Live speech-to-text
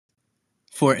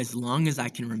For as long as I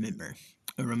can remember,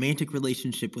 a romantic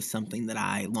relationship was something that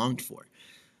I longed for.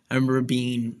 I remember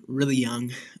being really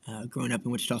young, growing up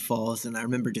in Wichita Falls, and I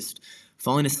remember just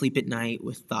falling asleep at night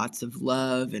with thoughts of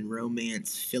love and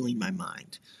romance filling my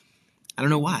mind. I don't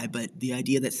know why, but the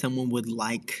idea that someone would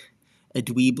like a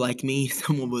dweeb like me,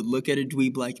 someone would look at a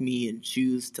dweeb like me and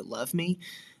choose to love me,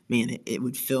 man, it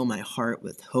would fill my heart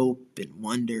with hope and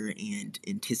wonder and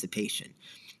anticipation.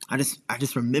 I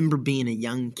just remember being a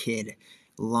young kid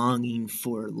longing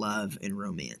for love and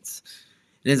romance.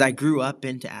 And as I grew up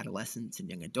into adolescence and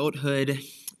young adulthood,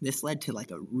 this led to like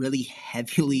a really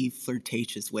heavily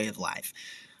flirtatious way of life.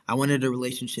 I wanted a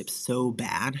relationship so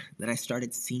bad that I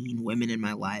started seeing women in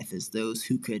my life as those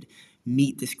who could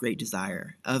meet this great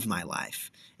desire of my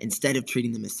life instead of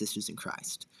treating them as sisters in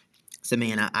Christ. So,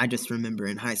 man, I just remember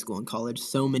in high school and college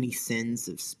so many sins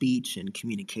of speech and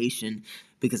communication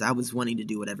because I was wanting to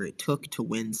do whatever it took to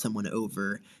win someone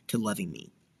over to loving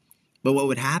me. But what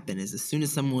would happen is as soon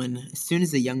as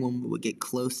a young woman would get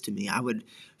close to me, I would,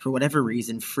 for whatever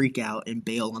reason, freak out and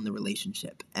bail on the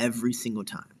relationship every single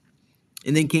time.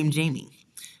 And then came Jamie.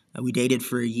 We dated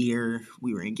for a year,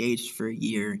 we were engaged for a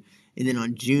year, and then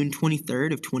on June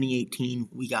 23rd of 2018,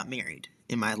 we got married,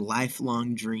 and my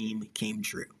lifelong dream came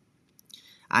true.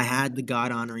 I had the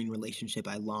God-honoring relationship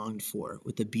I longed for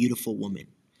with a beautiful woman.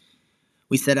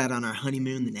 We set out on our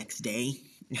honeymoon the next day.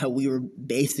 We were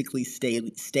basically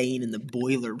staying in the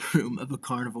boiler room of a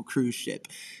Carnival cruise ship.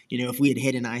 If we had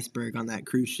hit an iceberg on that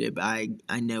cruise ship, I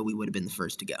know we would have been the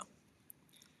first to go.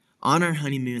 On our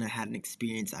honeymoon, I had an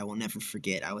experience I will never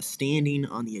forget. I was standing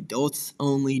on the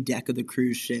adults-only deck of the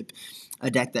cruise ship, a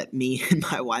deck that me and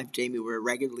my wife, Jamie, were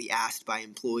regularly asked by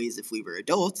employees if we were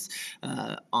adults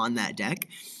on that deck.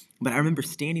 But I remember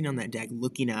standing on that deck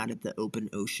looking out at the open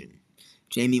ocean.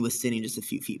 Jamie was sitting just a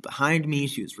few feet behind me.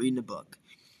 She was reading a book.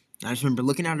 I just remember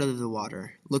looking out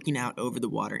over the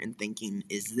water and thinking,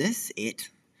 is this it?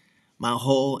 My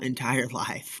whole entire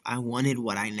life, I wanted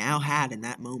what I now had in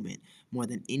that moment more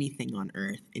than anything on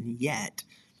earth, and yet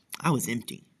I was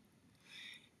empty.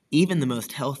 Even the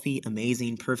most healthy,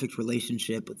 amazing, perfect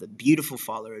relationship with a beautiful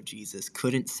follower of Jesus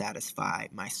couldn't satisfy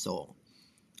my soul.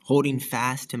 Holding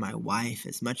fast to my wife,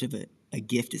 as much of a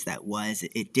gift as that was,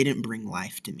 it didn't bring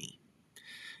life to me.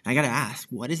 I gotta ask,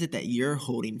 what is it that you're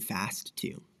holding fast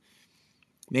to?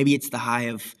 Maybe it's the high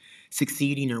of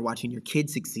succeeding or watching your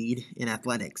kids succeed in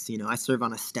athletics. I serve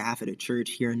on a staff at a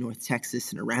church here in North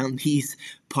Texas, and around these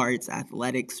parts,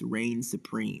 athletics reign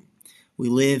supreme. We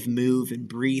live, move, and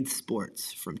breathe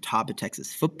sports, from top of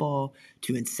Texas football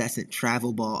to incessant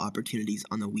travel ball opportunities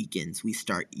on the weekends. We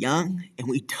start young, and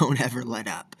we don't ever let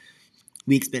up.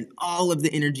 We expend all of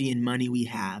the energy and money we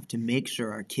have to make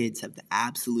sure our kids have the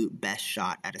absolute best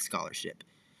shot at a scholarship.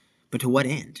 But to what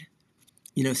end?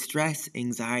 Stress,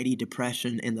 anxiety,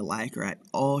 depression, and the like are at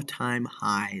all-time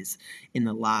highs in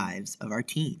the lives of our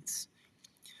teens.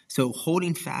 So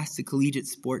holding fast to collegiate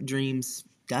sport dreams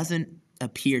doesn't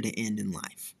appear to end in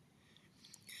life.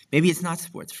 Maybe it's not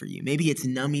sports for you. Maybe it's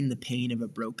numbing the pain of a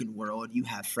broken world. You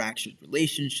have fractured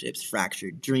relationships,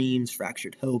 fractured dreams,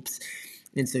 fractured hopes.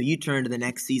 And so you turn to the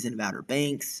next season of Outer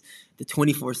Banks, the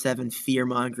 24/7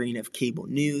 fear-mongering of cable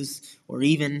news, or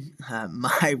even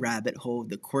my rabbit hole,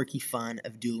 the quirky fun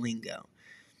of Duolingo.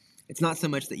 It's not so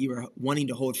much that you are wanting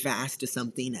to hold fast to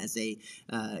something as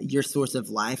your source of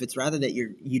life. It's rather that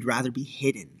you'd rather be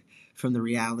hidden from the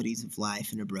realities of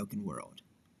life in a broken world.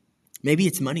 Maybe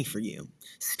it's money for you,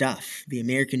 stuff, the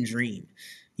American dream.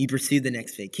 You pursue the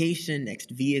next vacation, next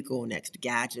vehicle, next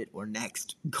gadget, or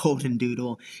next golden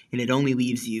doodle, and it only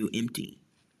leaves you empty.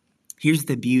 Here's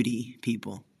the beauty,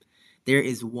 people. There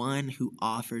is one who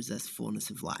offers us fullness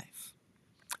of life.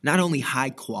 Not only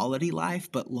high-quality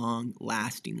life, but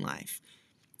long-lasting life.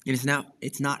 And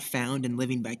it's not found in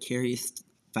living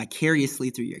vicariously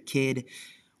through your kid,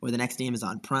 or the next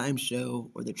Amazon Prime show,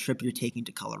 or the trip you're taking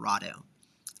to Colorado.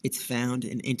 It's found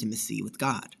in intimacy with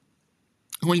God.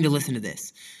 I want you to listen to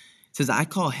this. It says, I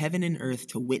call heaven and earth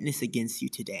to witness against you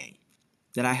today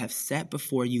that I have set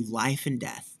before you life and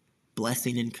death,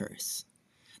 blessing and curse.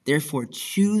 Therefore,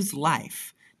 choose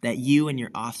life that you and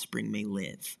your offspring may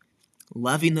live,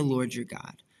 loving the Lord your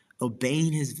God,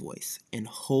 obeying his voice, and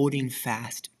holding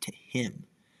fast to him.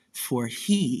 For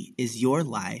he is your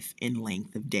life and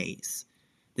length of days,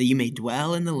 that you may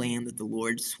dwell in the land that the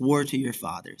Lord swore to your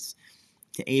fathers,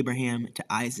 to Abraham, to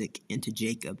Isaac, and to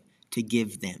Jacob, to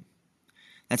give them.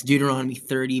 That's Deuteronomy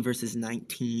 30, verses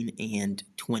 19 and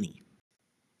 20.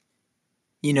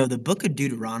 The book of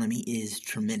Deuteronomy is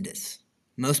tremendous.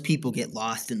 Most people get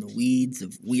lost in the weeds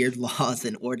of weird laws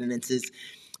and ordinances,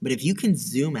 but if you can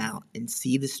zoom out and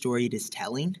see the story it is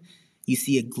telling, you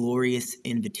see a glorious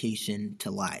invitation to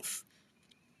life.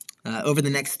 Over the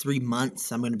next 3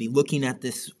 months, I'm going to be looking at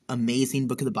this amazing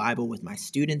book of the Bible with my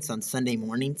students on Sunday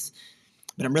mornings.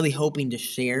 But I'm really hoping to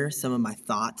share some of my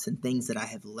thoughts and things that I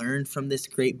have learned from this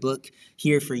great book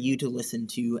here for you to listen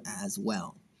to as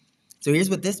well. So here's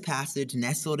what this passage,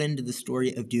 nestled into the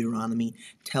story of Deuteronomy,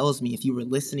 tells me. If you were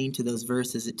listening to those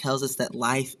verses, it tells us that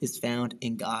life is found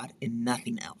in God and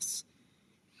nothing else.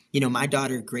 You know, my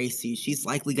daughter Gracie, she's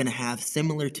likely going to have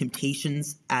similar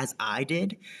temptations as I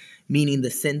did, meaning the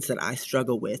sins that I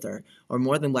struggle with are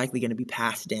more than likely going to be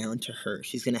passed down to her.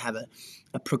 She's going to have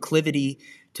a proclivity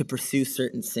to pursue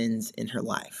certain sins in her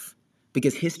life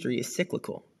because history is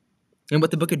cyclical. And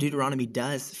what the book of Deuteronomy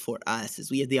does for us is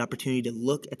we have the opportunity to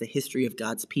look at the history of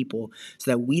God's people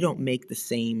so that we don't make the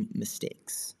same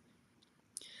mistakes.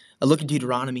 A look at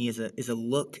Deuteronomy is a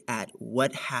look at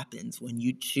what happens when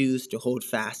you choose to hold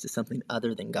fast to something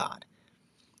other than God.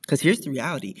 Because here's the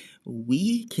reality.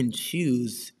 We can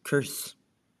choose curse.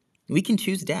 We can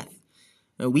choose death.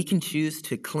 We can choose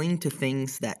to cling to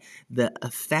things that the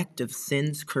effect of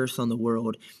sin's curse on the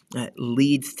world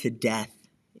leads to death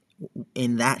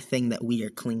in that thing that we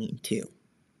are clinging to.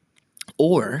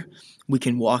 Or we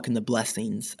can walk in the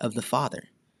blessings of the Father.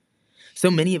 So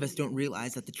many of us don't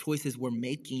realize that the choices we're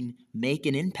making make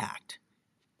an impact.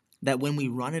 That when we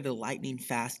run at a lightning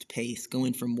fast pace,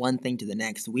 going from one thing to the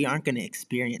next, we aren't going to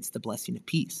experience the blessing of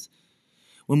peace.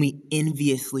 When we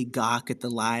enviously gawk at the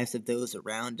lives of those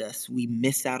around us, we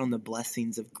miss out on the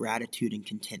blessings of gratitude and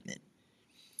contentment.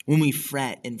 When we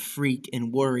fret and freak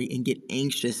and worry and get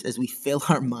anxious as we fill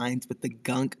our minds with the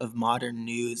gunk of modern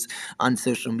news on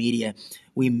social media,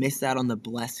 we miss out on the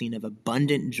blessing of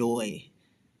abundant joy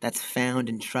that's found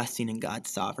in trusting in God's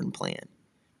sovereign plan.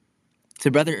 So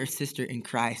brother or sister in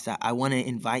Christ, I want to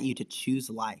invite you to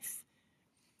choose life.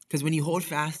 Because when you hold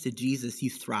fast to Jesus, you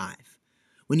thrive.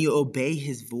 When you obey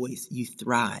his voice, you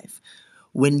thrive.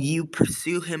 When you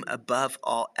pursue him above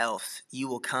all else, you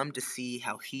will come to see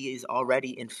how he is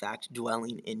already, in fact,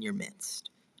 dwelling in your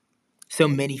midst. So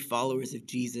many followers of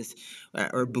Jesus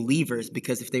or believers,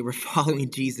 because if they were following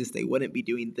Jesus, they wouldn't be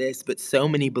doing this, but so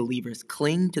many believers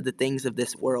cling to the things of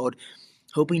this world,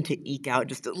 hoping to eke out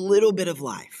just a little bit of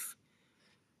life.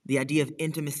 The idea of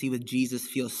intimacy with Jesus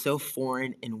feels so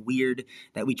foreign and weird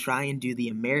that we try and do the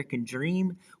American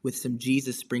dream with some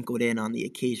Jesus sprinkled in on the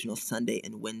occasional Sunday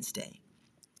and Wednesday.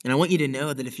 And I want you to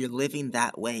know that if you're living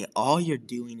that way, all you're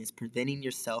doing is preventing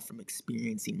yourself from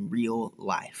experiencing real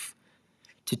life.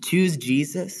 To choose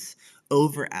Jesus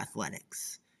over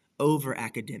athletics, over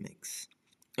academics,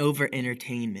 over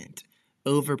entertainment,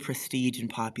 over prestige and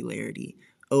popularity,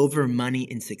 over money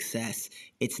and success,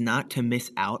 it's not to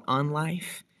miss out on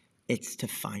life. It's to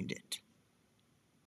find it.